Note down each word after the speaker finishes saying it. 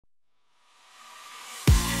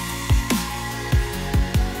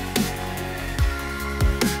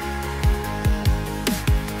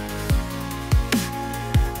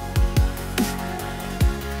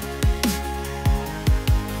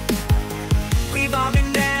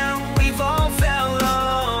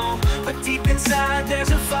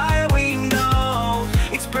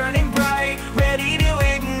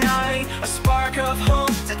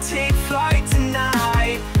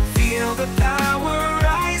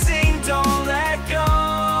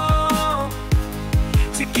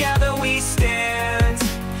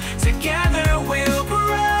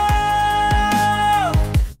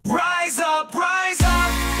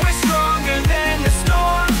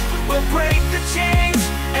the chains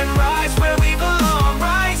and rise where we belong.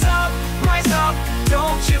 Rise up,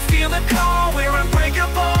 don't you feel the call? We're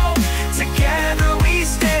unbreakable, together we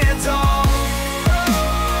stand tall.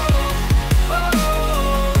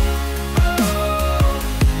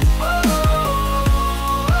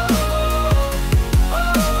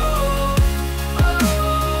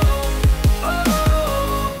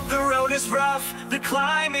 Rough, the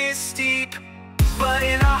climb is steep, but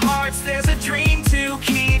in our hearts there's a dream to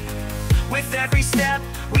keep. With every step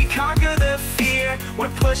we conquer the fear.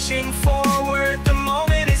 We're pushing forward, the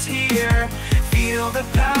moment is here. Feel the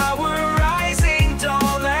power rising,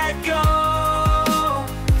 don't let go.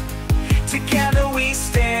 Together we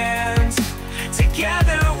stand,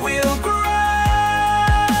 together we'll grow.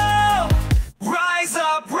 Rise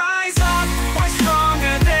up, we're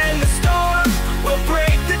stronger than the storm. We'll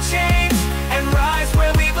break the chains and rise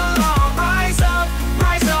where we belong. Rise up,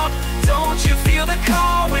 don't you feel the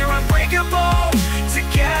call? We're unbreakable,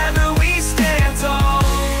 together we stand tall.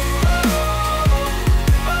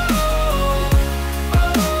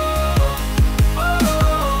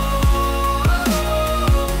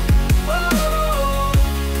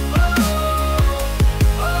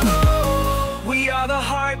 We are the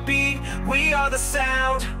heartbeat, we are the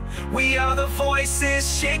sound, we are the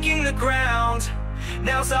voices shaking the ground.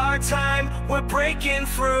 Now's our time, we're breaking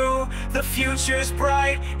through. The future's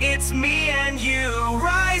bright, it's me and you.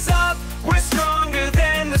 Rise up, we're stronger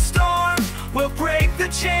than the storm. We'll break the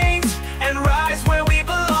chains and rise where we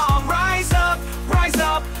belong. Rise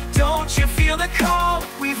up, don't you feel the call?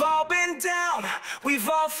 We've all been down, we've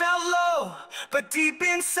all felt low, but deep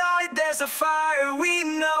inside there's a fire we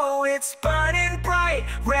know. It's burning bright,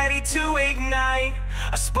 ready to ignite.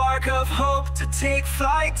 A spark of hope to take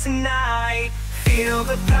flight tonight. Feel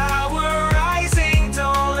the power rising,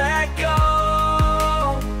 don't let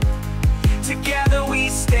go. Together